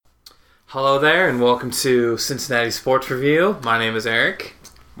Hello there, and welcome to Cincinnati Sports Review. My name is Eric.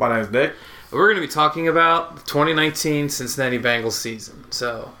 My name is Nick. We're going to be talking about the 2019 Cincinnati Bengals season.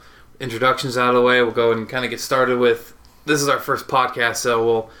 So, introductions out of the way. We'll go and kind of get started with, this is our first podcast, so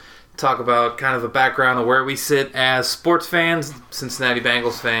we'll talk about kind of a background of where we sit as sports fans, Cincinnati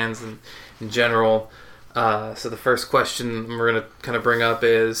Bengals fans, and in general. So the first question we're going to kind of bring up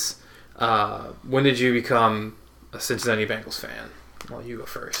is, when did you become a Cincinnati Bengals fan? Well, you go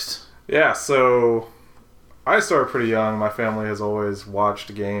first. Yeah, so I started pretty young. My family has always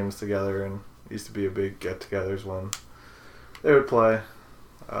watched games together, and it used to be a big get-togethers when they would play.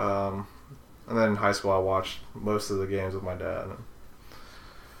 And then in high school, I watched most of the games with my dad. And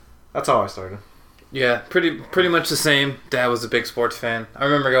that's how I started. Yeah, pretty much the same. Dad was a big sports fan. I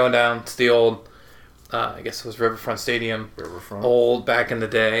remember going down to the old, I guess it was Riverfront Stadium. Old back in the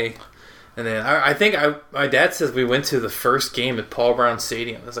day. And then I think my dad says we went to the first game at Paul Brown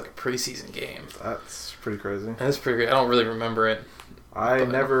Stadium. It was like a preseason game. That's pretty crazy. That's pretty great. I don't really remember it. I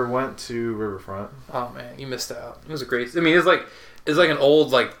never went to Riverfront. Oh man, you missed out. It was a great. I mean, it's like an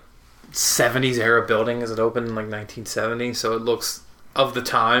old like 70s era building. As it opened in like 1970, so it looks of the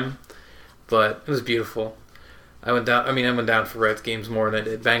time. But it was beautiful. I went down for Reds games more than I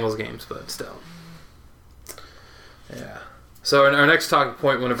did Bengals games, but still. Yeah. So our next talking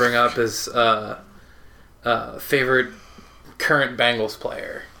point we want to bring up is favorite current Bengals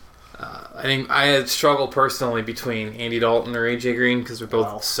player. I think I had struggled personally between Andy Dalton or AJ Green because they're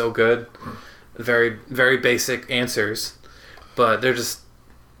both so good. Very, very basic answers. But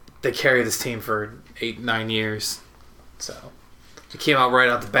they carry this team for 8-9 years. So they came out right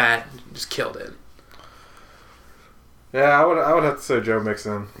out the bat and just killed it. Yeah, I would have to say Joe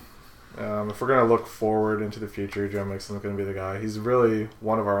Mixon. If we're going to look forward into the future, Joe Mixon is going to be the guy. He's really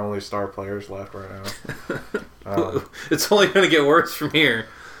one of our only star players left right now. It's only going to get worse from here.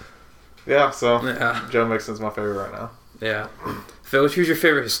 Yeah, so Joe Mixon's my favorite right now. Yeah. Phil, who's your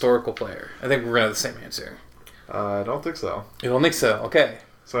favorite historical player? I think we're going to have the same answer. I don't think so. You don't think so? Okay.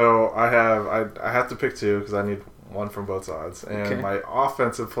 So I have to pick two because I need one from both sides. And my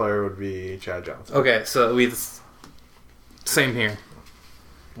offensive player would be Chad Johnson. Okay, so same here.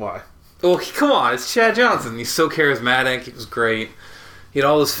 Why? Well, come on, it's Chad Johnson. He's so charismatic. He was great. He had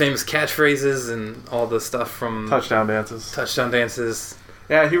all those famous catchphrases and all the stuff from touchdown dances.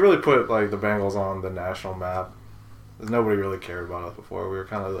 Yeah, he really put the Bengals on the national map. Because nobody really cared about us before. We were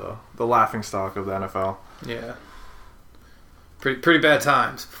kind of the laughing stock of the NFL. Yeah. Pretty bad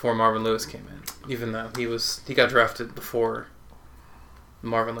times before Marvin Lewis came in. Even though he got drafted before the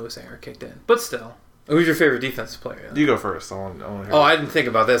Marvin Lewis era kicked in. But still. Who's your favorite defensive player? You go first. I want to hear I didn't think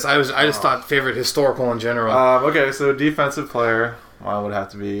about this. I just thought favorite historical in general. Okay, so defensive player, mine would have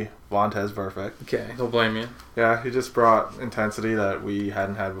to be Vontaze Burfict. Okay, don't blame you. Yeah, he just brought intensity that we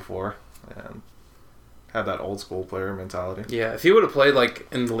hadn't had before, and had that old school player mentality. Yeah, if he would have played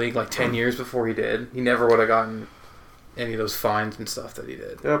in the league 10 years before he did, he never would have gotten any of those fines and stuff that he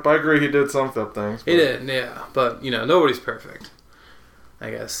did. Yep, I agree. He did some flip things. He did, yeah, but nobody's perfect. I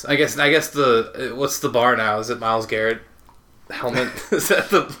guess what's the bar now? Is it Myles Garrett? Helmet? Is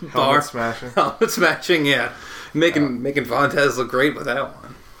that the bar? Helmet smashing, yeah. Making Vontaze look great with that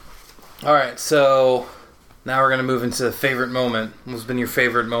one. Alright, so now we're going to move into the favorite moment. What's been your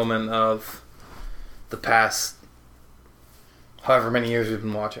favorite moment of the past however many years we've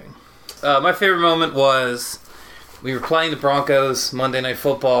been watching? My favorite moment was we were playing the Broncos Monday Night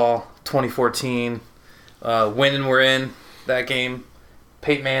Football 2014. Winning, we're in that game.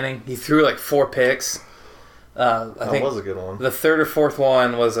 Peyton Manning, he threw 4 picks. I think was a good one. The third or fourth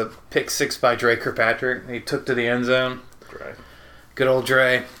one was a pick 6 by Dre Kirkpatrick. He took to the end zone. Dre. Good old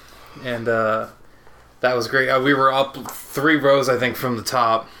Dre. And that was great. We were up 3 rows, I think, from the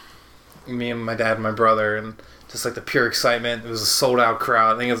top. Me and my dad and my brother. And just the pure excitement. It was a sold-out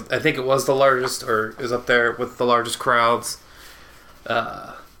crowd. I think it was the largest, or is up there with the largest crowds.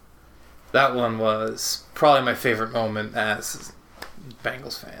 That one was probably my favorite moment as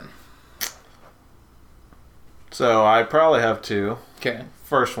Bengals fan. So I probably have 2. Okay.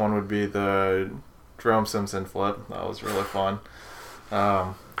 First one would be the Jerome Simpson flip. That was really fun.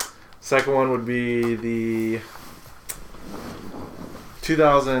 Second one would be the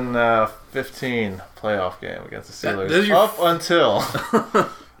 2015 playoff game against the Steelers. Up until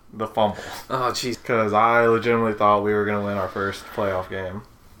the fumble. Oh, jeez. Because I legitimately thought we were going to win our first playoff game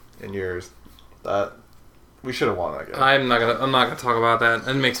in years. We should have won that game. I'm not gonna talk about that.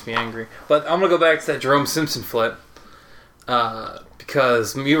 It makes me angry. But I'm gonna go back to that Jerome Simpson flip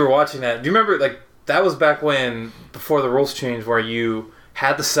because we were watching that. Do you remember that was back when before the rules changed, where you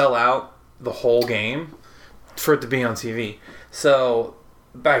had to sell out the whole game for it to be on TV. So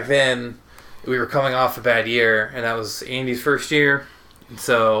back then we were coming off a bad year, and that was Andy's first year, and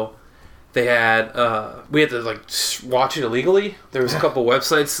so they had we had to like watch it illegally. There was a couple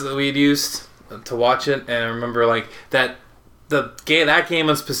websites that we had used to watch it, and I remember like that that game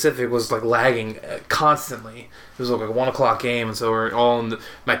in specific was like lagging constantly. It was like a 1 o'clock game, and so we're all in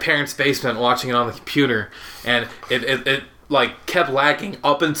my parents' basement watching it on the computer, and it like kept lagging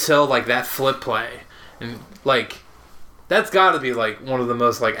up until like that flip play, and like that's got to be like one of the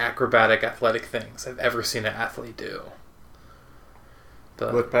most like acrobatic athletic things I've ever seen an athlete do.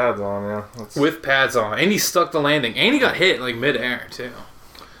 With pads on, yeah. With pads on, and he stuck the landing, and he got hit like mid-air too.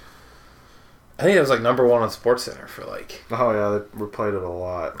 I think it was like number 1 on SportsCenter for like. Oh yeah, they replayed it a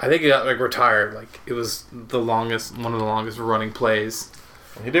lot. I think it got like retired. Like it was one of the longest running plays.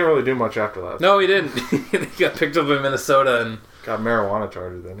 He didn't really do much after that. No, he didn't. He got picked up in Minnesota and got marijuana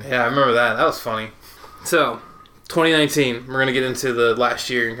charges, didn't he? Yeah, I remember that. That was funny. So, 2019, we're gonna get into the last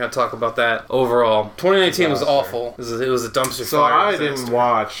year and kind of talk about that overall. 2019 was awful. It was a dumpster fire. So I didn't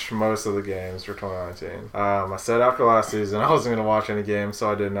watch most of the games for 2019. I said after last season I wasn't gonna watch any games,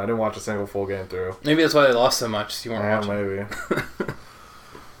 so I didn't. I didn't watch a single full game through. Maybe that's why they lost so much. So you weren't watching. Maybe.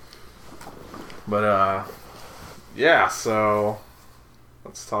 But yeah. So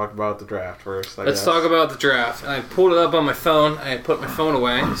let's talk about the draft first. Let's talk about the draft. I pulled it up on my phone. I put my phone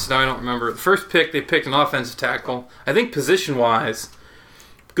away, so now I don't remember. The first pick, they picked an offensive tackle. I think position-wise,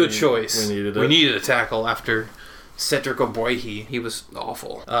 good choice. We needed it. We needed a tackle after Cedric Ogbuehi. He was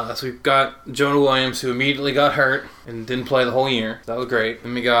awful. So we've got Jonah Williams, who immediately got hurt and didn't play the whole year. That was great.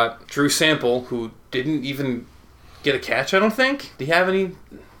 Then we got Drew Sample, who didn't even get a catch, I don't think. Did he have any?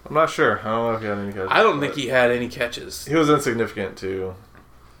 I'm not sure. I don't know if he had any catches. I don't think he had any catches. He was insignificant to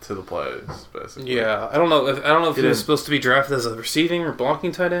the plays, basically. Yeah, I don't know if he was supposed to be drafted as a receiving or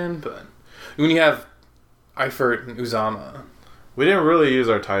blocking tight end, but when you have Eifert and Uzama, we didn't really use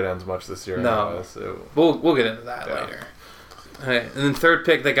our tight ends much this year. No, we'll get into that later. Okay. And then third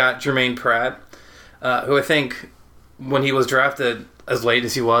pick, they got Jermaine Pratt, who I think when he was drafted as late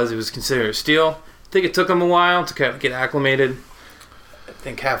as he was considered a steal. I think it took him a while to kind of get acclimated. I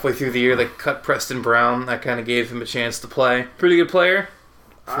think halfway through the year they cut Preston Brown. That kind of gave him a chance to play. Pretty good player.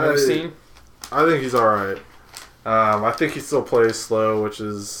 I think he's alright. I think he still plays slow, which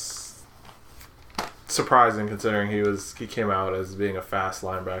is surprising considering he came out as being a fast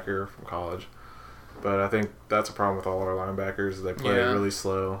linebacker from college. But I think that's a problem with all our linebackers. They play really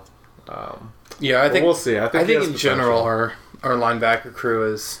slow. I think we'll see. I think in general our linebacker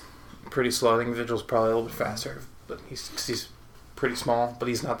crew is pretty slow. I think Vigil's probably a little bit faster, but he's pretty small. But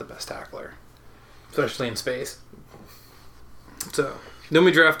he's not the best tackler, especially in space. So. Then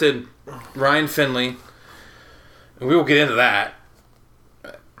we drafted Ryan Finley, and we will get into that.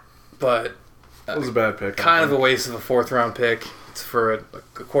 But it was a bad pick. Kind of a waste of a 4th-round pick. It's for a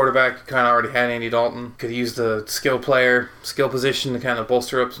quarterback who kind of already had Andy Dalton. Could have used a skill position to kind of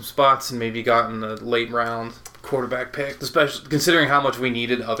bolster up some spots, and maybe gotten a late-round quarterback pick. Especially considering how much we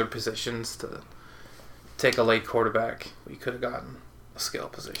needed other positions to take a late quarterback. We could have gotten a skill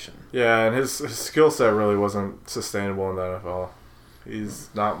position. Yeah, and his skill set really wasn't sustainable in the NFL. He's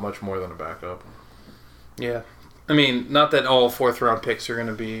not much more than a backup. Yeah. I mean, not that all 4th-round picks are going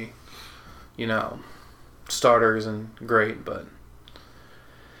to be, starters and great, but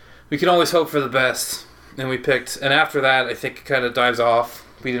we can always hope for the best. And we picked, and after that, I think it kind of dives off.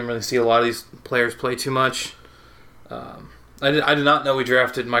 We didn't really see a lot of these players play too much. I did not know we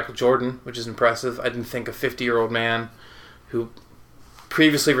drafted Michael Jordan, which is impressive. I didn't think a 50-year-old man who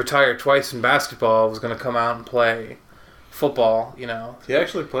previously retired twice in basketball was going to come out and play football, He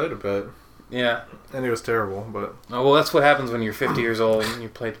actually played a bit. Yeah. And he was terrible, but... Oh, well, that's what happens when you're 50 years old and you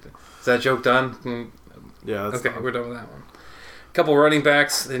played... Is that joke done? Yeah, that's okay, we're done with that one. A couple running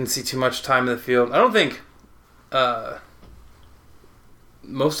backs. Didn't see too much time in the field. I don't think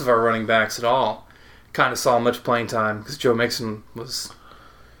most of our running backs at all kind of saw much playing time because Joe Mixon was...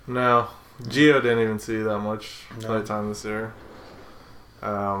 No. Gio didn't even see that much play time this year.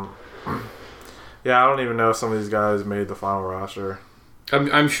 Yeah, I don't even know if some of these guys made the final roster.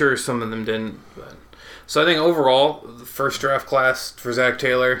 I'm sure some of them didn't. But. So I think overall, the first draft class for Zach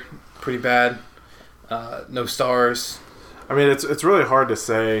Taylor, pretty bad. No stars. I mean, it's really hard to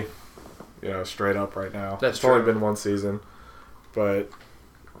say, straight up right now. That's it's true. only been one season, but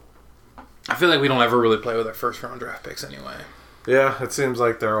I feel like we don't ever really play with our first-round draft picks anyway. Yeah, it seems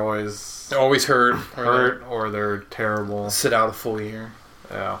like they're always hurt, or they're terrible. Sit out a full year.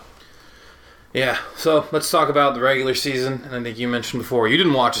 Yeah. Yeah, so let's talk about the regular season. And I think you mentioned before, you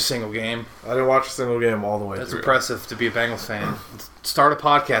didn't watch a single game. I didn't watch a single game all the way through. That's impressive to be a Bengals fan. Start a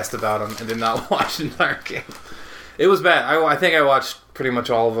podcast about them and did not watch an entire game. It was bad. I think I watched pretty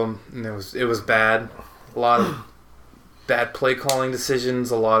much all of them, and it was bad. A lot of bad play calling decisions,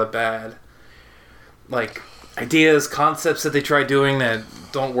 a lot of bad ideas, concepts that they tried doing that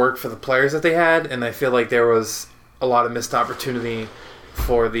don't work for the players that they had, and I feel like there was a lot of missed opportunity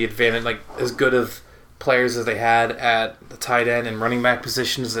for the advantage, as good of players as they had at the tight end and running back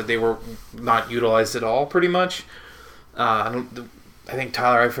positions that they were not utilized at all, pretty much. I think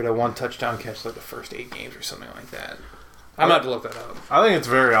Tyler Eifert had one touchdown catch the first 8 games or something like that. I'm going to have to look that up. I think it's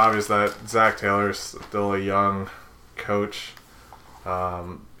very obvious that Zach Taylor's still a young coach.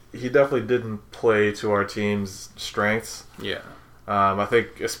 He definitely didn't play to our team's strengths. Yeah. I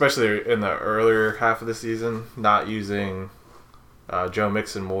think especially in the earlier half of the season, not using Joe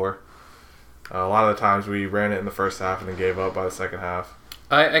Mixon more. A lot of the times we ran it in the first half and then gave up by the second half.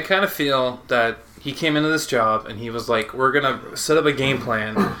 I kind of feel that he came into this job and he was like, we're going to set up a game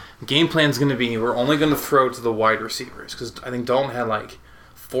plan. Game plan's going to be we're only going to throw to the wide receivers. Because I think Dalton had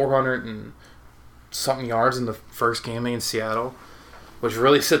 400 and something yards in the first game against Seattle, which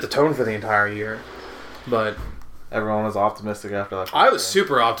really set the tone for the entire year. But everyone was optimistic after that. I was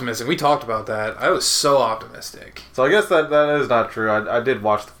super optimistic. We talked about that. I was so optimistic. So I guess that is not true. I did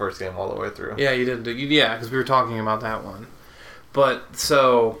watch the first game all the way through. Yeah, you did. Yeah, because we were talking about that one. But,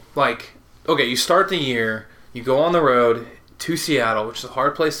 so, okay, you start the year, you go on the road to Seattle, which is a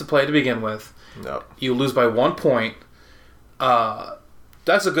hard place to play to begin with. Yep. You lose by 1 point.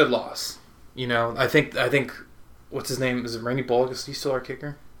 That's a good loss. I think, what's his name? Is it Randy Bullock? Is he still our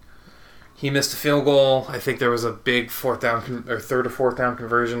kicker? He missed a field goal. I think there was a big third or fourth down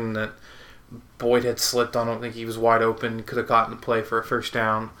conversion that Boyd had slipped on. I don't think he was wide open. Could have gotten a play for a first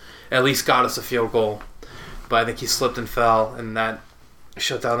down. At least got us a field goal. But I think he slipped and fell, and that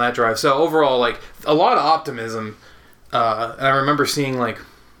shut down that drive. So overall, a lot of optimism. And I remember seeing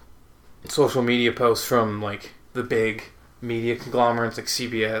social media posts from the big media conglomerates like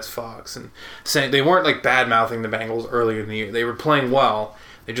CBS, Fox, and saying they weren't bad mouthing the Bengals earlier in the year. They were playing well.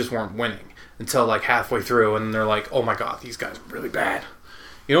 They just weren't winning until halfway through, and they're like, "Oh my God, these guys are really bad."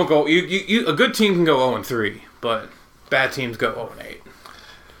 You don't go. You a good team can go 0-3, but bad teams go 0-8.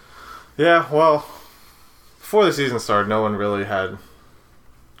 Yeah, well, before the season started, no one really had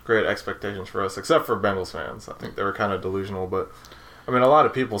great expectations for us, except for Bengals fans. I think they were kind of delusional, but a lot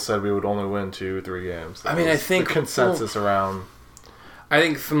of people said we would only win 2-3 games. I think the consensus around. I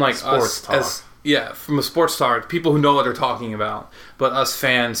think from sports us talk. From a sports talk, people who know what they're talking about, but us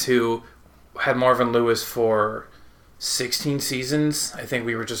fans who had Marvin Lewis for 16 seasons, I think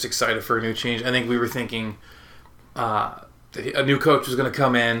we were just excited for a new change. I think we were thinking a new coach was going to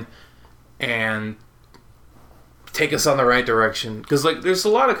come in and take us on the right direction. Because there's a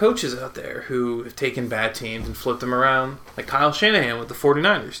lot of coaches out there who have taken bad teams and flipped them around. Like Kyle Shanahan with the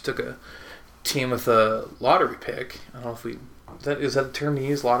 49ers took a team with a lottery pick. I don't know if is that the term to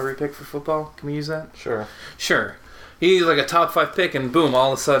use, lottery pick for football? Can we use that? Sure. He's a top 5 pick, and boom,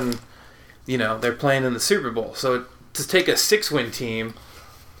 all of a sudden, they're playing in the Super Bowl. So to take a 6-win team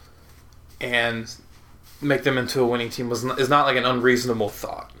and make them into a winning team is not an unreasonable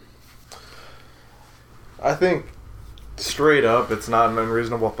thought. I think straight up, it's not an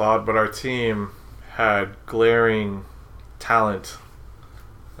unreasonable thought, but our team had glaring talent,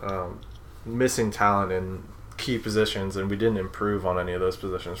 missing talent in key positions, and we didn't improve on any of those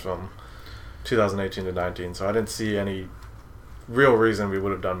positions from 2018 to 19. So I didn't see any real reason we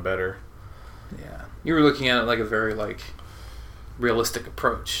would have done better. Yeah, you were looking at it a very realistic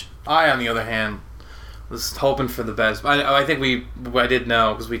approach. I, on the other hand, was hoping for the best. I think I did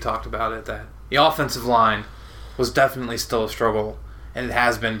know, because we talked about it, that the offensive line was definitely still a struggle, and it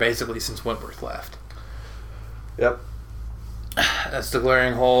has been basically since Whitworth left. Yep. That's the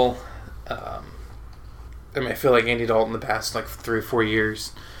glaring hole. I feel like Andy Dalton the past 3 or 4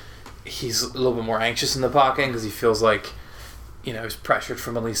 years, he's a little bit more anxious in the pocket because he feels he's pressured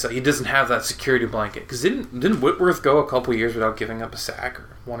from at least. He doesn't have that security blanket. Because didn't Whitworth go a couple years without giving up a sack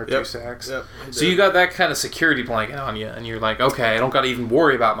or 1 or 2 sacks? Yep. So you got that kind of security blanket on you, and you're like, okay, I don't got to even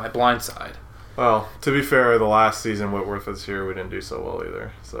worry about my blind side. Well, to be fair, the last season Whitworth was here, we didn't do so well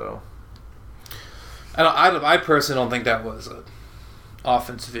either. So I personally don't think that was an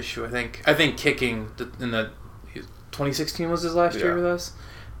offensive issue. I think kicking in the 2016 was his last year with us.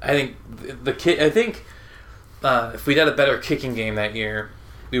 I think if we'd had a better kicking game that year,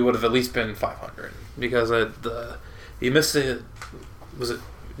 we would have at least been 500 because he missed it. Was it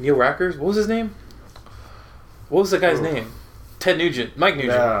Neil Rackers? What was his name? What was the guy's name? Ted Nugent. Mike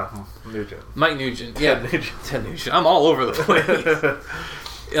Nugent. Yeah, Nugent. Mike Nugent. Yeah, Ted Nugent. I'm all over the place.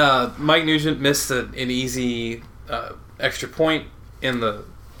 Mike Nugent missed an easy extra point in the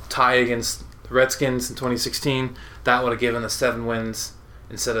tie against Redskins in 2016. That would have given us 7 wins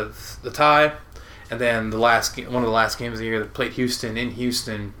instead of the tie. And then one of the last games of the year, they played Houston in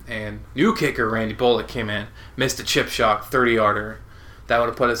Houston, and new kicker Randy Bullock came in, missed a chip shot, 30-yarder. That would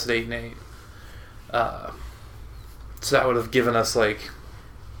have put us at 8-8. So that would have given us like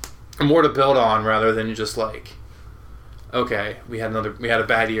more to build on rather than just like, okay, we had a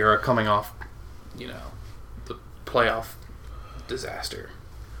bad year coming off, the playoff disaster.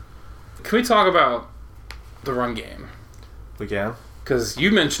 Can we talk about the run game? We can. Because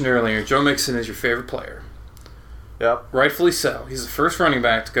you mentioned earlier, Joe Mixon is your favorite player. Yep. Rightfully so. He's the first running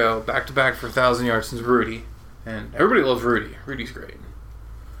back to go back-to-back for 1,000 yards since Rudy. And everybody loves Rudy. Rudy's great.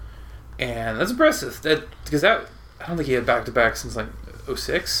 And that's impressive. Because I don't think he had back-to-back since like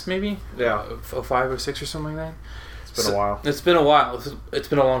 06, maybe? Yeah. 05, 06 or something like that. It's been a while. It's been a while. It's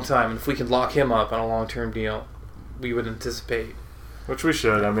been a long time. And if we can lock him up on a long-term deal, we would anticipate. Which we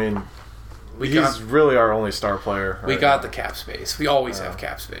should. I mean, he's really our only star player. We got the cap space. We always have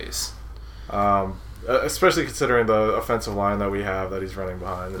cap space. Especially considering the offensive line that we have that he's running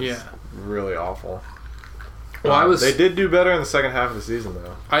behind. It's really awful. Well, they did do better in the second half of the season,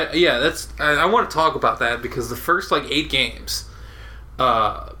 though. I want to talk about that because the first 8 games,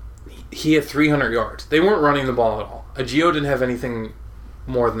 he had 300 yards. They weren't running the ball at all. Gio didn't have anything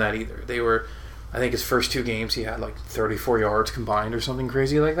more than that either. They were, I think his first 2 games he had 34 yards combined or something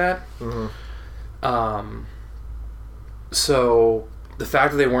crazy like that. Mm-hmm. So the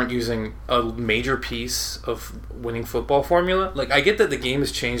fact that they weren't using a major piece of winning football formula, I get that the game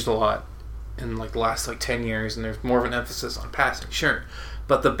has changed a lot in the last 10 years and there's more of an emphasis on passing, sure,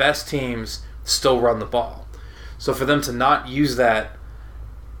 but the best teams still run the ball. So for them to not use that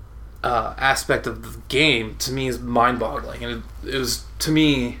aspect of the game, to me, is mind-boggling, and it was, to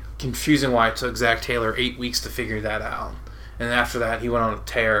me, confusing why it took Zach Taylor 8 weeks to figure that out. And after that, he went on a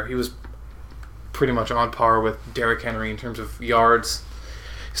tear. He was pretty much on par with Derrick Henry in terms of yards.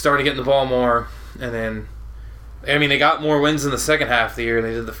 He started getting the ball more, and then, they got more wins in the second half of the year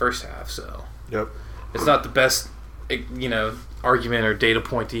than they did the first half, so. Yep. It's not the best, argument or data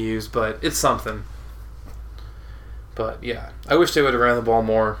point to use, but it's something. But, yeah, I wish they would have ran the ball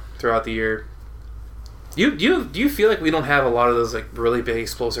more throughout the year. Do you feel like we don't have a lot of those really big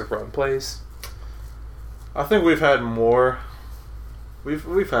explosive run plays? I think we've had more.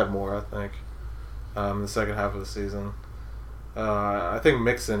 We've had more, I think, in the second half of the season. I think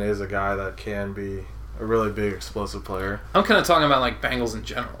Mixon is a guy that can be a really big explosive player. I'm kind of talking about Bengals in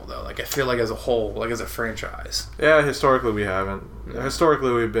general, though. I feel like as a whole, as a franchise. Yeah, historically we haven't. Yeah.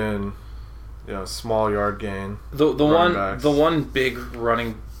 Historically we've been, small yard gain. The one big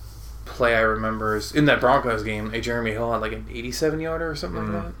running play I remember is in that Broncos game. Jeremy Hill had an 87-yarder or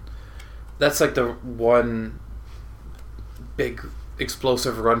something like that. That's the one big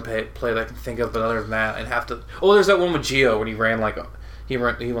explosive run play that I can think of. But other than that, I'd have to. Oh, there's that one with Gio when he ran he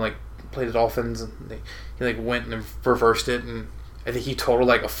played the Dolphins and he went and reversed it, and I think he totaled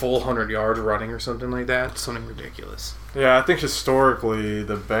a full 100 yards running or something like that. Something ridiculous. Yeah, I think historically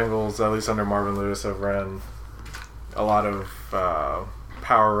the Bengals, at least under Marvin Lewis, have ran a lot of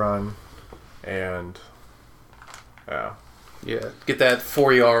power run and get that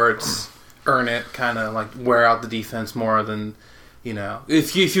 4 yards, earn it, kind of wear out the defense more than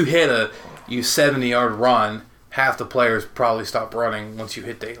if you hit a 70-yard run, half the players probably stop running once you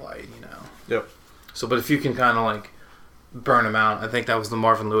hit daylight. Yep. So, but if you can kind of burn them out, I think that was the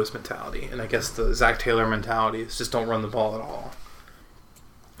Marvin Lewis mentality, and I guess the Zach Taylor mentality is just don't run the ball at all.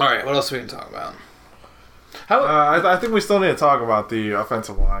 All right, what else are we gonna talk about? I think we still need to talk about the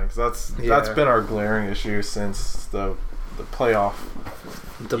offensive line because that's been our glaring issue since the playoff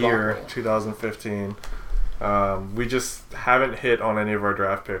year 2015. We just haven't hit on any of our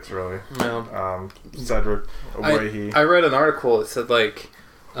draft picks really. No. Cedric Ogbuehi. I read an article that said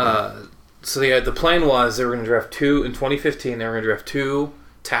so the plan was they were going to draft 2 in 2015. They were going to draft 2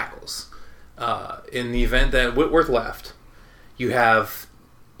 tackles. In the event that Whitworth left, you have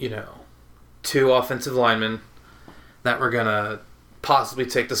 2 offensive linemen that were going to possibly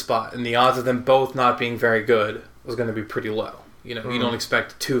take the spot, and the odds of them both not being very good was going to be pretty low. You don't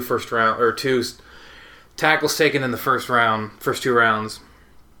expect 2 first round or 2 tackles taken in the first 2 rounds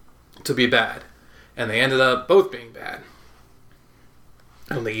to be bad, and they ended up both being bad.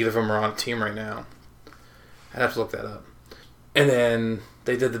 I don't think either of them are on a team right now. I'd have to look that up. And then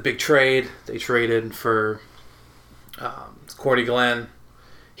they did the big trade. They traded for Cordy Glenn.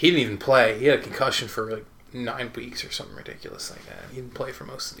 He didn't even play. He had a concussion for 9 weeks or something ridiculous like that. He didn't play for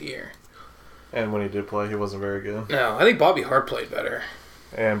most of the year. And when he did play, he wasn't very good. No, I think Bobby Hart played better.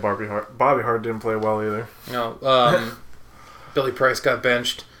 And Bobby Hart didn't play well either. No, Billy Price got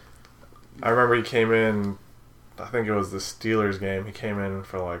benched. I remember he came in, I think it was the Steelers game, he came in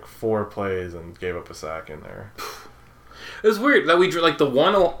for like 4 plays and gave up a sack in there. It was weird that we like the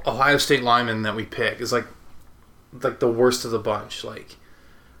one Ohio State lineman that we pick is like the worst of the bunch, like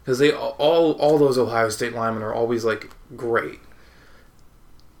because they all those Ohio State linemen are always like great,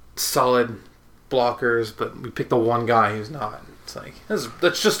 solid blockers, but we picked the one guy who's not. It's like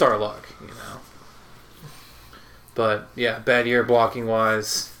that's just our luck, you know. But yeah, bad year blocking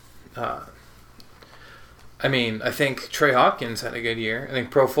wise. I mean, I think Trey Hopkins had a good year. I think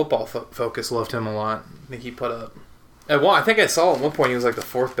Pro Football Focus loved him a lot. I think he put up. I think I saw at one point he was like the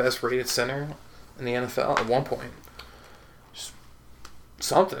 4th best rated center in the NFL at one point. Just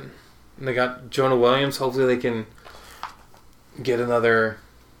something. And they got Jonah Williams. Hopefully they can get another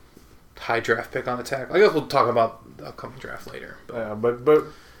high draft pick on the tackle. I guess we'll talk about the upcoming draft later. But. Yeah, but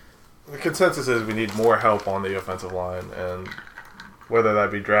the consensus is we need more help on the offensive line, and whether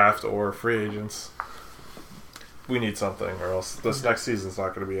that be draft or free agents, we need something, or else this next season's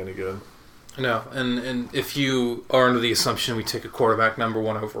not going to be any good. No, and if you are under the assumption we take a quarterback number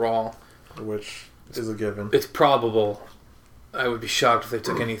 1 overall, which is a given, it's probable. I would be shocked if they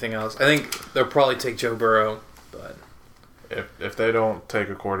took anything else. I think they'll probably take Joe Burrow, but if they don't take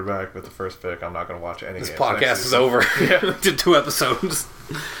a quarterback with the first pick, I'm not going to watch any. This podcast is over. Yeah. Did 2 episodes.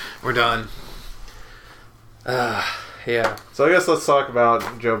 We're done. Yeah. So I guess let's talk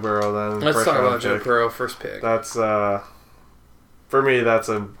about Joe Burrow then. Let's talk about Joe Burrow, first pick. That's for me, that's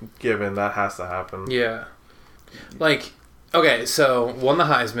a given. That has to happen. Yeah. Like, okay, so won the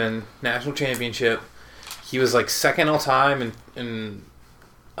Heisman National Championship. He was like 2nd all time in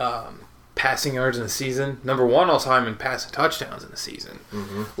passing yards in the season. Number 1 all time in passing touchdowns in the season.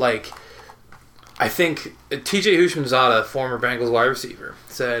 Mm-hmm. Like, I think T.J. Houshmandzadeh, former Bengals wide receiver,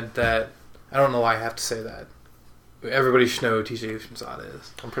 said that. I don't know why I have to say that. Everybody should know who T.J. Houshmandzadeh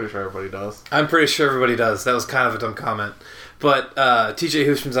is. I'm pretty sure everybody does. I'm pretty sure everybody does. That was kind of a dumb comment. But T.J.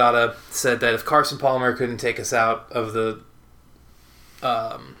 Houshmandzadeh said that if Carson Palmer couldn't take us out of the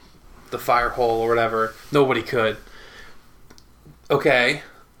fire hole or whatever, nobody could. Okay.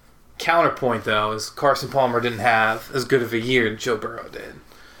 Counterpoint, though, is Carson Palmer didn't have as good of a year as Joe Burrow did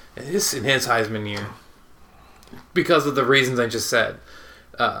in his Heisman year. Because of the reasons I just said.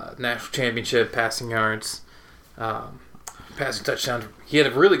 National championship, passing yards, passing touchdowns. He had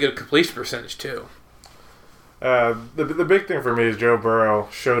a really good completion percentage, too. The big thing for me is Joe Burrow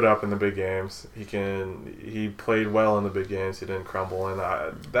showed up in the big games. He played well in the big games. He didn't crumble, and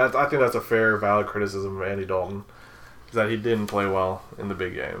I think that's a fair, valid criticism of Andy Dalton, is that he didn't play well in the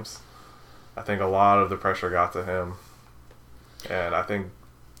big games. I think a lot of the pressure got to him, and I think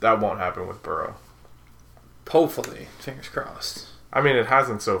that won't happen with Burrow. Hopefully, fingers crossed. I mean, it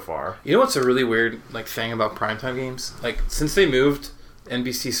hasn't so far. You know what's a really weird thing about primetime games? Like, since they moved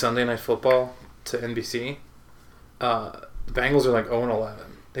NBC Sunday Night Football to NBC, the Bengals are 0-11.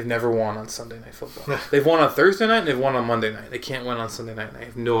 They've never won on Sunday Night Football. They've won on Thursday night and they've won on Monday night. They can't win on Sunday night, and I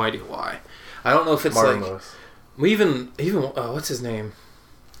have no idea why. I don't know if it's we even what's his name?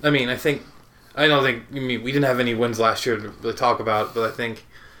 I don't think we didn't have any wins last year to really talk about, but I think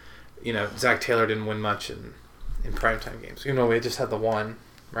Zach Taylor didn't win much in primetime games. We just had the one,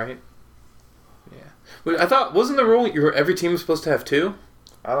 right? Yeah. But I thought, wasn't the rule every team was supposed to have 2?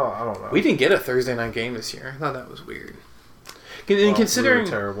 I don't know. We didn't get a Thursday night game this year. I thought that was weird. Considering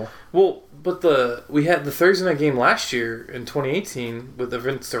terrible. Well, but we had the Thursday night game last year in 2018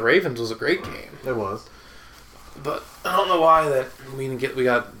 against the Ravens was a great game. It was. But I don't know why that we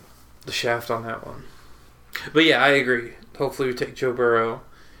got the shaft on that one. But yeah, I agree. Hopefully we take Joe Burrow.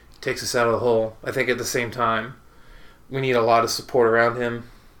 Takes us out of the hole. I think at the same time, we need a lot of support around him.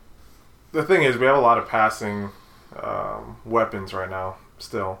 The thing is, we have a lot of passing weapons right now,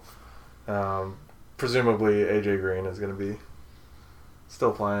 still. Presumably, A.J. Green is going to be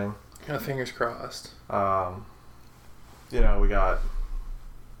still playing. Fingers crossed. We got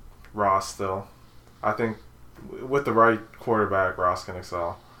Ross still. I think with the right quarterback, Ross can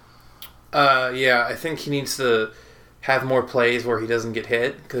excel. Yeah, I think he needs to have more plays where he doesn't get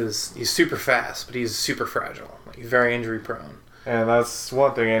hit, because he's super fast, but he's super fragile. He's very injury prone. And that's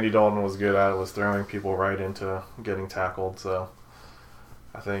one thing Andy Dalton was good at, was throwing people right into getting tackled. So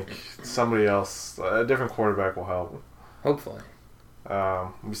I think somebody else, a different quarterback, will help. Hopefully.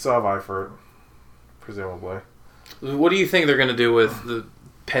 We still have Eifert, presumably. What do you think they're going to do with the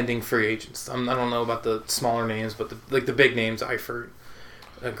pending free agents? I don't know about the smaller names, but the big names, Eifert,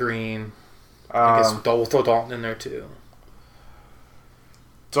 Green. I guess we'll throw Dalton in there too.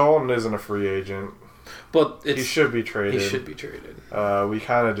 Dalton isn't a free agent. But he should be traded. We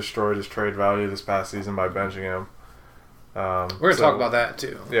kind of destroyed his trade value this past season by benching him. We're going to talk about that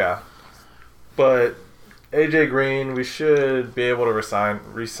too. Yeah. But AJ Green, we should be able to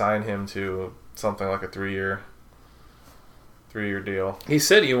re-sign him to something like a 3-year deal. He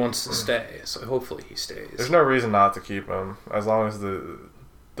said he wants to stay, so hopefully he stays. There's no reason not to keep him as long as the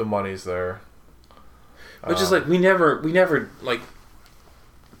money's there. Which is like we never like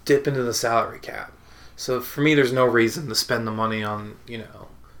dip into the salary cap. So for me, there's no reason to spend the money on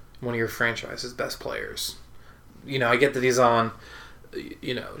one of your franchise's best players. I get that he's on.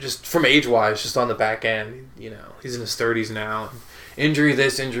 Just from age-wise, just on the back end, he's in his 30s now. Injury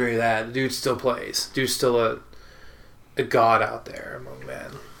this, injury that. The dude still plays. Dude's still a god out there among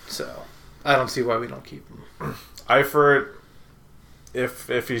men. So, I don't see why we don't keep him. Eifert,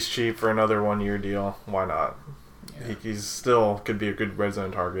 if he's cheap for another 1-year deal, why not? Yeah. He's still could be a good red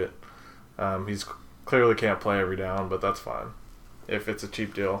zone target. He's clearly can't play every down, but that's fine. If it's a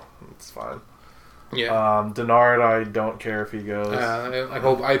cheap deal, it's fine. Yeah. Denard, I don't care if he goes.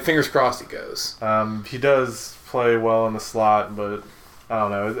 Fingers crossed he goes. He does play well in the slot, but I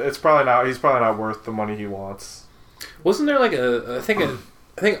don't know. It's probably not. He's probably not worth the money he wants. Wasn't there like I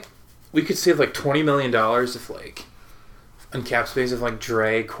think we could save like $20 million if like on cap space if like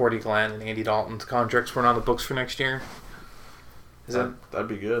Dre, Cordy Glenn, and Andy Dalton's contracts weren't on the books for next year. That'd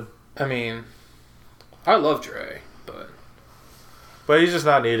be good. I mean, I love Dre, but he's just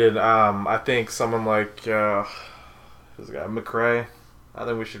not needed. I think someone like who's the guy, McRae. I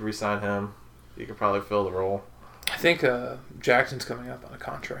think we should re-sign him. He could probably fill the role. I think Jackson's coming up on a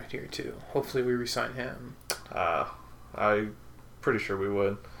contract here too. Hopefully we re-sign him. I'm pretty sure we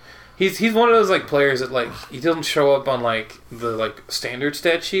would. He's one of those like players that like he doesn't show up on like the like standard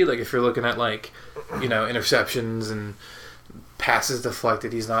stat sheet. Like if you're looking at like interceptions and passes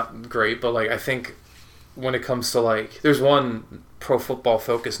deflected, he's not great. But like I think when it comes to like there's one Pro Football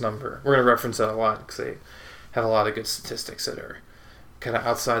Focus number. We're gonna reference that a lot because they have a lot of good statistics that are kind of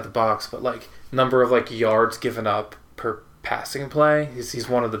outside the box. But like number of like yards given up per passing play, he's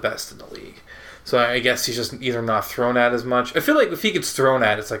one of the best in the league. So I guess he's just either not thrown at as much. I feel like if he gets thrown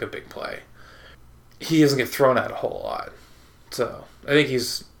at, it's like a big play. He doesn't get thrown at a whole lot. So I think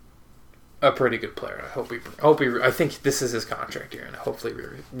he's a pretty good player. I think this is his contract year, and hopefully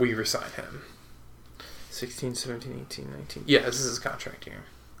we resign him. 16, 17, 18, 19. Yeah, this is his contract year.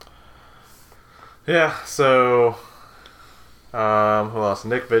 Yeah, so who else?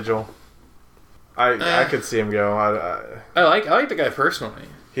 Nick Vigil. I could see him go. I like the guy personally.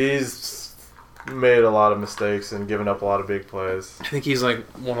 He's made a lot of mistakes and given up a lot of big plays. I think he's like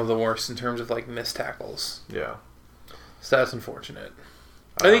one of the worst in terms of like missed tackles. Yeah. So that's unfortunate.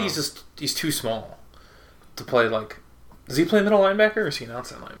 I think he's too small to play like. Does he play middle linebacker or is he an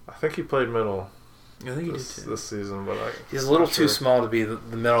outside linebacker? I think he played middle. I think he did too. This season, but he's a little too small to be the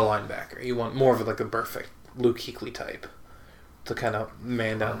middle linebacker. You want more of like a perfect Luke Kuechly type to kind of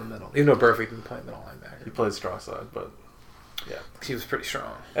man down the middle. Even though Burfict didn't play middle linebacker. He played strong side, but yeah, he was pretty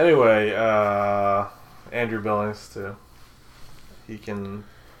strong. Anyway, Andrew Billings too. He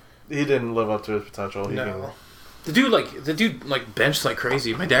didn't live up to his potential. The dude benched like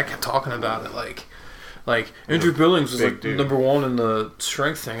crazy. My dad kept talking about it like Andrew Billings was like number one in the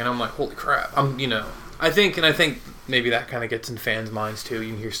strength thing, and I'm like, holy crap! I think maybe that kind of gets in fans' minds too.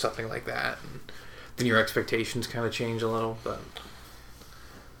 You can hear something like that, and then your expectations kind of change a little. But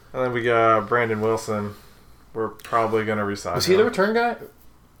and then we got Brandon Wilson. We're probably gonna resign. Was he the return guy?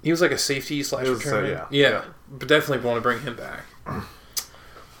 He was like a safety / return. Yeah, but definitely want to bring him back.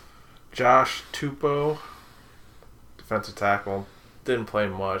 Josh Tupou, defensive tackle, didn't play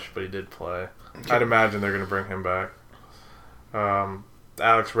much, but he did play. Okay. I'd imagine they're going to bring him back.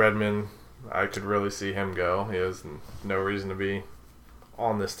 Alex Redmond, I could really see him go. He has no reason to be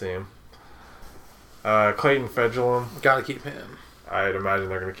on this team. Clayton Fedulum. Got to keep him. I'd imagine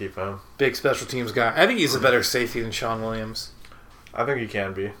they're going to keep him. Big special teams guy. I think he's a better safety than Sean Williams. I think he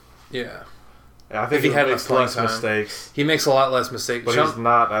can be. Yeah. I think he makes less mistakes. He makes a lot less mistakes. But he's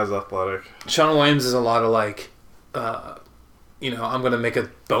not as athletic. Sean Williams is a lot of like, I'm going to make a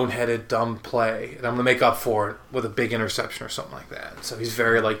boneheaded, dumb play, and I'm going to make up for it with a big interception or something like that. So he's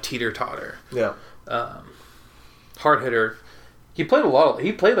very like teeter-totter. Yeah. Hard hitter. He played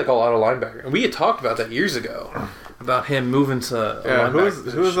like a lot of linebacker. And we had talked about that years ago, about him moving to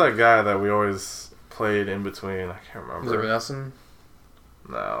who was that guy that we always played in between? I can't remember. Was it Nelson?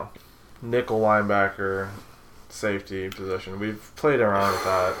 No. Nickel linebacker, safety position. We've played around with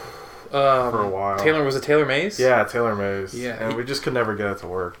that for a while. Was it Taylor Mays? Yeah, Taylor Mays. Yeah. And we just could never get it to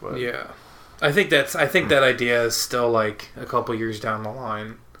work. But yeah. I think that idea is still like a couple years down the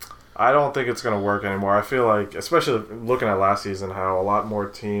line. I don't think it's going to work anymore. I feel like, especially looking at last season, how a lot more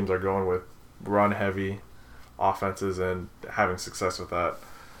teams are going with run-heavy offenses and having success with that.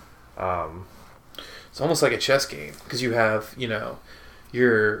 it's almost like a chess game because you have,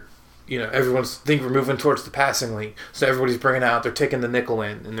 everyone's we're moving towards the passing lane, so everybody's bringing out, they're taking the nickel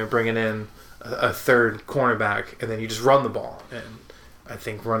in, and they're bringing in a third cornerback, and then you just run the ball. And I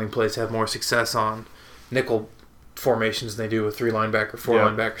think running plays have more success on nickel formations than they do with 3 linebacker, 4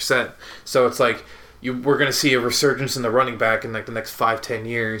 linebacker set. So it's like we're going to see a resurgence in the running back in like the next 5-10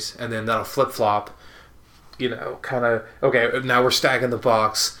 years, and then that'll flip flop. Kind of okay. Now we're stacking the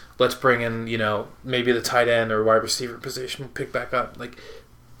box. Let's bring in maybe the tight end or wide receiver position pick back up. Like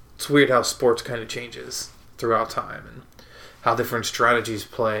it's weird how sports kind of changes throughout time and how different strategies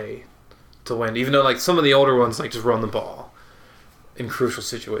play to win. Even though like some of the older ones like just run the ball in crucial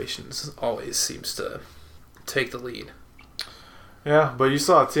situations always seems to take the lead. Yeah, but you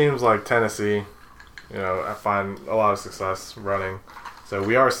saw teams like Tennessee, find a lot of success running. So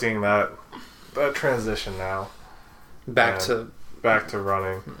we are seeing that transition now. Back to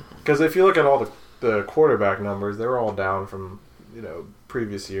running. Because if you look at all the quarterback numbers, they were all down from,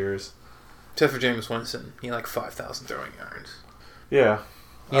 previous years. Except for Jameis Winston. He had like 5,000 throwing yards. Yeah.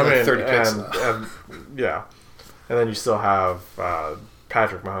 He had like 30 picks yeah. And then you still have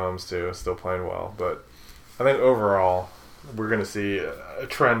Patrick Mahomes, too, still playing well. But I think overall, we're going to see a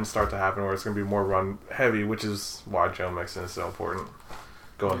trend start to happen where it's going to be more run heavy, which is why Joe Mixon is so important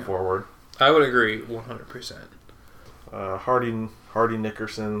going forward. I would agree 100%. Hardy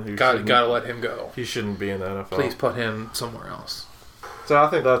Nickerson, who gotta let him go. He shouldn't be in the NFL. Please put him somewhere else. So I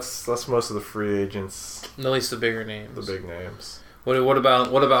think that's most of the free agents. At least the bigger names. The big names. What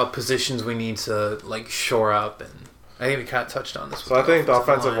about positions we need to like shore up? And I think we kind of touched on this. So I think the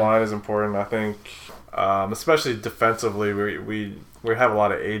offensive line is important. I think, especially defensively, we have a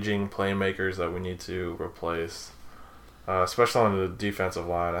lot of aging playmakers that we need to replace. Especially on the defensive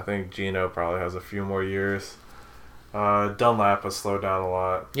line. I think Geno probably has a few more years. Dunlap has slowed down a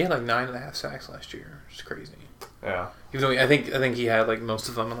lot. He had like 9.5 sacks last year. It's crazy. Yeah. Even though I think he had like most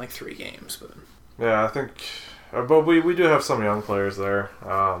of them in like 3 games, but yeah, I think. But we do have some young players there.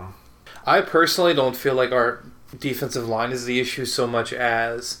 I personally don't feel like our defensive line is the issue so much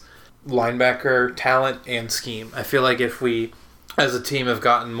as linebacker talent and scheme. I feel like if we, as a team, have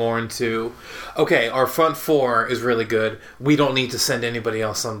gotten more into, okay, our front 4 is really good. We don't need to send anybody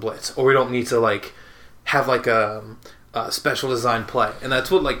else on blitz, or we don't need to like have like a special design play, and that's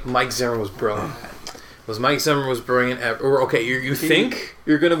what like Mike Zimmer was brilliant at. Mike Zimmer was brilliant at, or okay, you think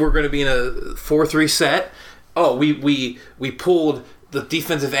we're gonna be in a 4-3 set. Oh, we pulled the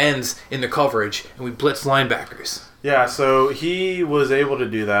defensive ends into coverage and we blitzed linebackers. Yeah, so he was able to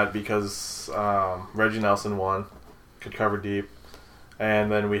do that because Reggie Nelson could cover deep,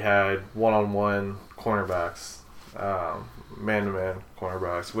 and then we had one-on-one cornerbacks, man-to-man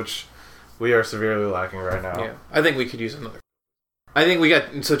cornerbacks, which we are severely lacking right now. Yeah, I think we could use another. I think we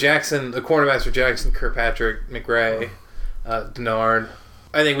got Jackson. The cornerbacks are Jackson, Kirkpatrick, McRae, Denard.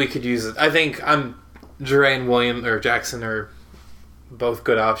 I think we could use it. I think Dre and William or Jackson are both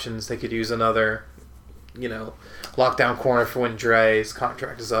good options. They could use another, lockdown corner for when Dre's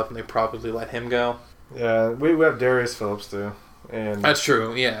contract is up, and they probably let him go. Yeah, we have Darius Phillips too, and that's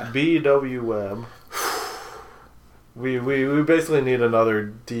true. Yeah, B.W. Webb. We basically need another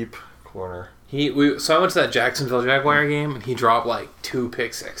deep corner. So I went to that Jacksonville Jaguar game, and he dropped like 2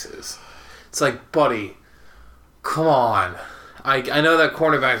 pick sixes. It's like, buddy, come on. I know that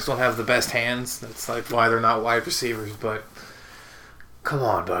cornerbacks don't have the best hands. That's like why they're not wide receivers, but come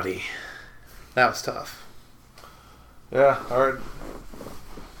on, buddy. That was tough. Yeah, all right.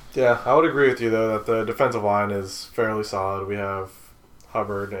 Yeah, I would agree with you though that the defensive line is fairly solid. We have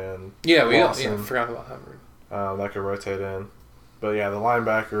Hubbard and forgot about Hubbard. That could rotate in, but yeah, the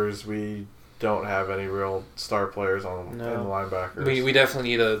linebackers we don't have any real star players in the linebackers. We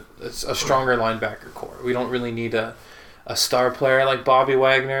definitely need a stronger linebacker core. We don't really need a star player like Bobby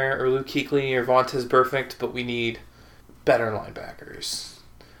Wagner or Luke Kuechly or Vontaze Burfict, but we need better linebackers.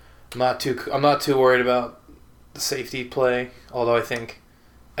 I'm not too worried about the safety play, although I do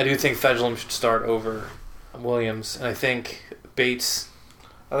think Fedulum should start over Williams, and I think Bates.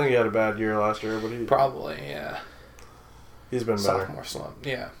 I think he had a bad year last year, but he's been better. Sophomore slump,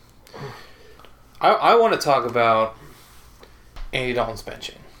 yeah. I want to talk about Andy Dalton's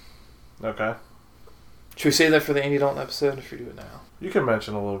benching. Okay. Should we save that for the Andy Dalton episode, or should we do it now? You can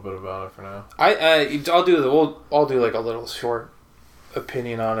mention a little bit about it for now. I'll do like a little short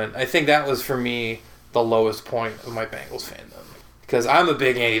opinion on it. I think that was for me the lowest point of my Bengals fandom, because I'm a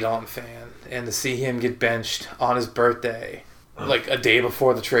big Andy Dalton fan, and to see him get benched on his birthday, like a day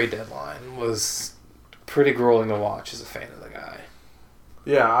before the trade deadline, was pretty grueling to watch as a fan of the guy.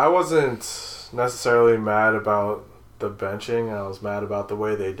 Yeah, I wasn't necessarily mad about the benching. I was mad about the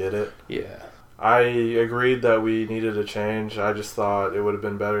way they did it. Yeah. I agreed that we needed a change. I just thought it would have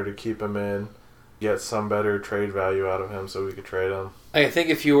been better to keep him in, get some better trade value out of him so we could trade him. I think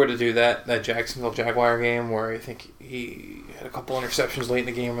if you were to do that Jacksonville Jaguar game where I think he had a couple interceptions late in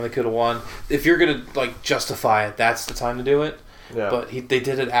the game where they could have won, if you're going to like justify it, that's the time to do it. Yeah. But they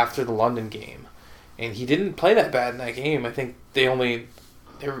did it after the London game. And he didn't play that bad in that game. I think they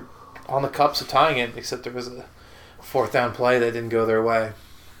were on the cups of tying it, except there was a fourth down play that didn't go their way.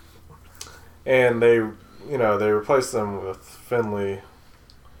 And they replaced them with Finley,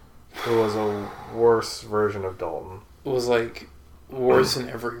 who was a worse version of Dalton. It was like worse in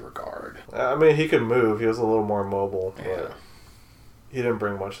every regard. I mean, he could move. He was a little more mobile, Yeah. but he didn't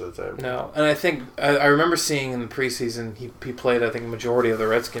bring much to the table. No, and I think I remember seeing in the preseason he played I think a majority of the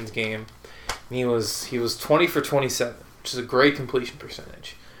Redskins game. And he was 20 for 27, which is a great completion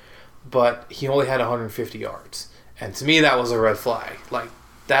percentage, but he only had 150 yards, and to me that was a red flag. Like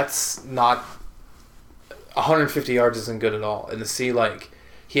that's not 150 yards isn't good at all, and to see like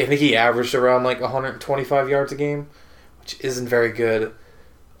I think he averaged around like 125 yards a game, which isn't very good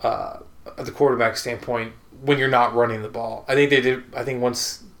at the quarterback standpoint when you're not running the ball. I think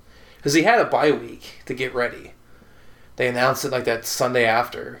once, because he had a bye week to get ready. They announced it like that Sunday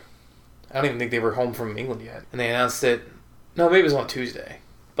after. I don't even think they were home from England yet. And they announced it, no, maybe it was on Tuesday.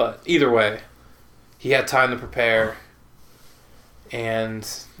 But either way, he had time to prepare and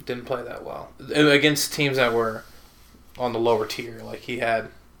didn't play that well. Against teams that were on the lower tier, like he had...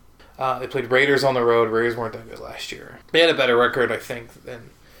 they played Raiders on the road. Raiders weren't that good last year. They had a better record, I think,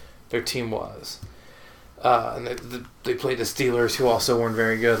 than their team was. And they played the Steelers, who also weren't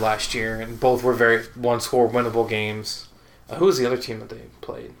very good last year, and both were very one-score winnable games. Who was the other team that they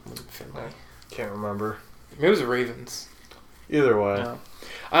played? Finley? Can't remember. Maybe it was the Ravens. Either way. No.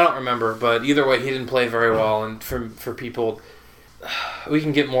 I don't remember, but either way, he didn't play very well. And for people, we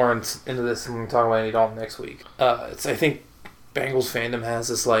can get more into this when we talk about Andy Dalton next week. I think Bengals fandom has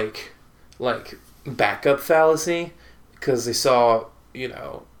this like backup fallacy because they saw,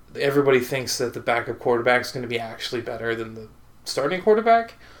 everybody thinks that the backup quarterback is going to be actually better than the starting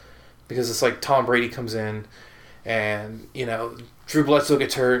quarterback because it's like Tom Brady comes in and, Drew Bledsoe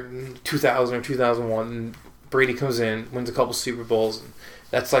gets hurt in 2000 or 2001 and Brady comes in, wins a couple Super Bowls, and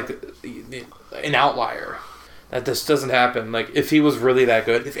that's like an outlier. That this doesn't happen. Like, if he was really that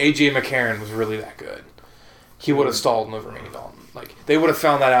good, if A.J. McCarron was really that good, he would have stalled over Andy Dalton. Like, they would have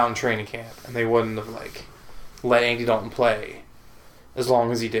found that out in training camp, and they wouldn't have, let Andy Dalton play as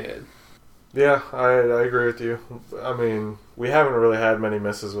long as he did. Yeah, I agree with you. I mean, we haven't really had many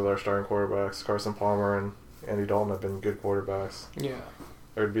misses with our starting quarterbacks. Carson Palmer and Andy Dalton have been good quarterbacks. Yeah.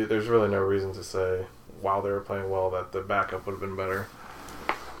 There's really no reason to say, while they were playing well, that the backup would have been better.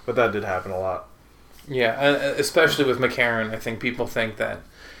 But that did happen a lot. Yeah, especially with McCarron. I think people think that,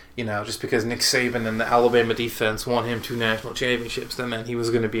 just because Nick Saban and the Alabama defense won him 2 national championships, that meant he was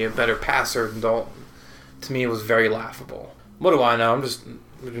going to be a better passer than Dalton. To me, it was very laughable. What do I know?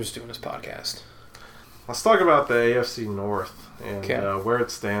 We're just doing this podcast. Let's talk about the AFC North and where it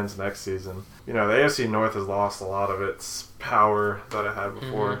stands next season. The AFC North has lost a lot of its power that it had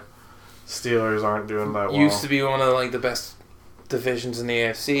before. Mm-hmm. Steelers aren't doing that well. Used to be one of the best divisions in the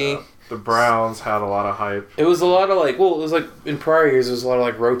AFC. The Browns had a lot of hype. It was a lot of it was in prior years it was a lot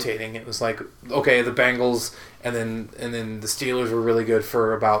of rotating. It was okay, the Bengals and then the Steelers were really good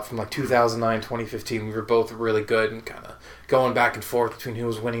from 2009, 2015. We were both really good and kind of going back and forth between who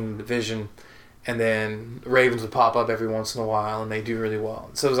was winning the division. And then the Ravens would pop up every once in a while, and they do really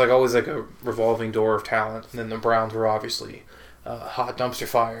well. So it was always a revolving door of talent. And then the Browns were obviously a hot dumpster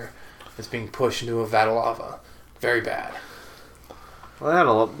fire that's being pushed into a vat of lava. Very bad.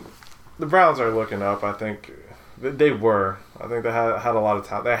 Well, the Browns are looking up. I think they were. I think they had a lot of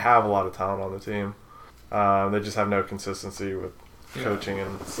talent. They have a lot of talent on the team. They just have no consistency with coaching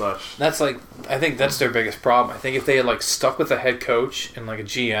and such. That's I think that's their biggest problem. I think if they had stuck with a head coach and a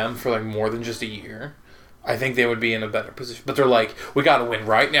GM for more than just a year, I think they would be in a better position. But they're we got to win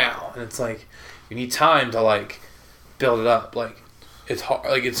right now, and it's you need time to build it up. It's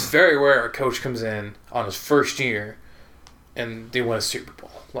hard. It's very rare a coach comes in on his first year and they win a Super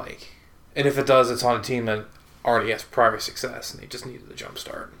Bowl. And if it does, it's on a team that already has prior success, and they just needed a jump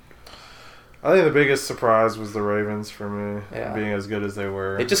start. I think the biggest surprise was the Ravens for me, being as good as they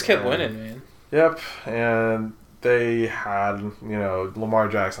were. They just kept winning, man. Yep, and they had, Lamar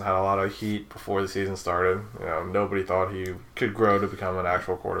Jackson had a lot of heat before the season started. Nobody thought he could grow to become an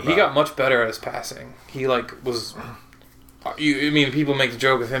actual quarterback. He got much better at his passing. He, was... people make the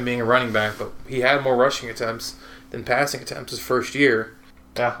joke of him being a running back, but he had more rushing attempts than passing attempts his first year.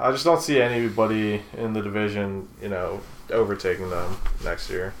 Yeah, I just don't see anybody in the division, overtaking them next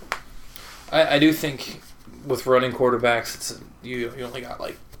year. I do think with running quarterbacks, you only got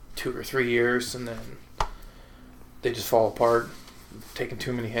like 2 or 3 years, and then they just fall apart, taking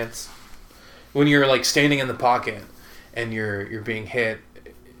too many hits. When you're like standing in the pocket and you're being hit,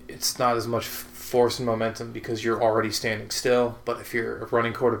 it's not as much force and momentum because you're already standing still. But if you're a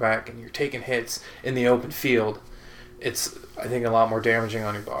running quarterback and you're taking hits in the open field, it's, I think, a lot more damaging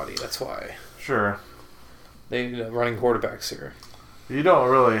on your body. That's why. Sure. Running quarterbacks here. You don't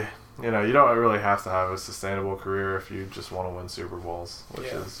really have to have a sustainable career if you just want to win Super Bowls, which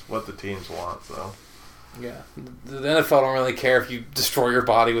is what the teams want. So. Yeah, the NFL don't really care if you destroy your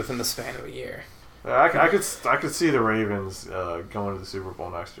body within the span of a year. I could see the Ravens going to the Super Bowl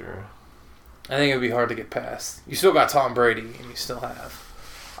next year. I think it would be hard to get past. You still got Tom Brady, and you still have.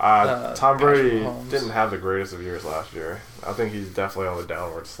 Tom Brady didn't have the greatest of years last year. I think he's definitely on the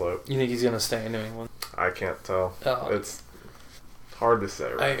downward slope. You think he's going to stay in New England? I can't tell. It's hard to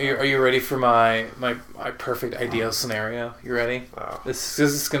say. Are you ready for my perfect ideal scenario? You ready? This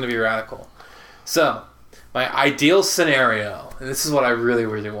is going to be radical. So, my ideal scenario, and this is what I really,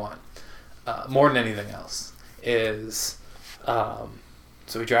 really want, more than anything else, is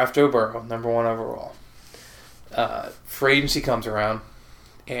so we draft Joe Burrow, number 1 overall. Free agency comes around,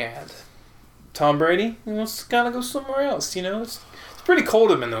 and Tom Brady wants to kind of go somewhere else. It's pretty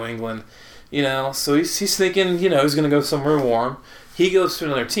cold in New England, so he's thinking, he's going to go somewhere warm. He goes to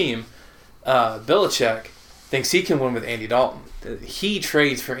another team. Belichick thinks he can win with Andy Dalton. He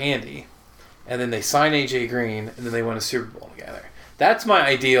trades for Andy. And then they sign A.J. Green, and then they win a Super Bowl together. That's my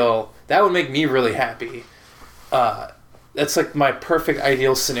ideal. That would make me really happy. That's like my perfect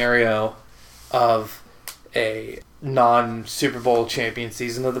ideal scenario of a non-Super Bowl champion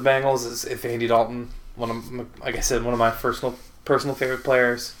season of the Bengals is if Andy Dalton, one of my personal favorite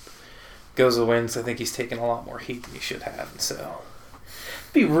players, goes and wins. I think he's taken a lot more heat than he should have. And so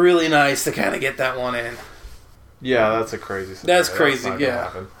it'd be really nice to kind of get that one in. Yeah, that's a crazy scenario. That's crazy,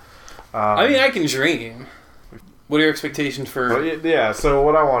 yeah. I can dream. What are your expectations for... Yeah, so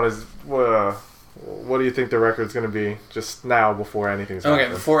what I want is... what do you think the record's going to be just now before anything's happened?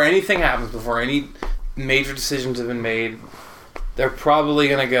 Okay, before anything happens, before any major decisions have been made, they're probably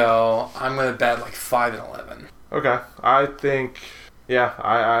going to go... I'm going to bet like 5-11. Okay. I think... Yeah,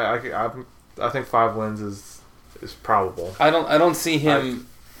 I think 5 wins is probable. I don't see him...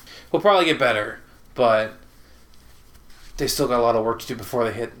 He'll probably get better, but... They still got a lot of work to do before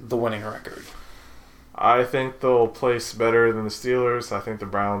they hit the winning record. I think they'll place better than the Steelers. I think the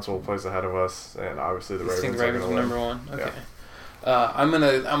Browns will place ahead of us, and obviously the Ravens. You think Ravens are number 1? Okay. Yeah. I'm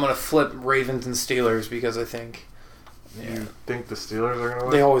gonna flip Ravens and Steelers because I think. Yeah. You think the Steelers are gonna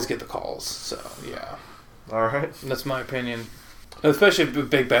win? They always get the calls, so yeah. All right. That's my opinion. Especially if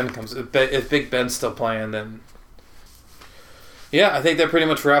Big Ben comes. If Big Ben's still playing, then. Yeah, I think that pretty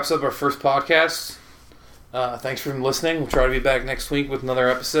much wraps up our first podcast. Thanks for listening. We'll try to be back next week with another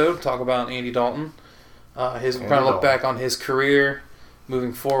episode. Talk about Andy Dalton. We're trying to look back on his career,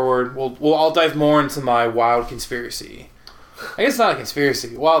 moving forward. I'll dive more into my wild conspiracy. I guess it's not a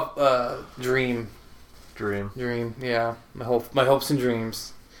conspiracy. Wild dream. Yeah, my hopes and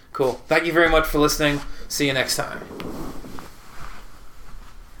dreams. Cool. Thank you very much for listening. See you next time.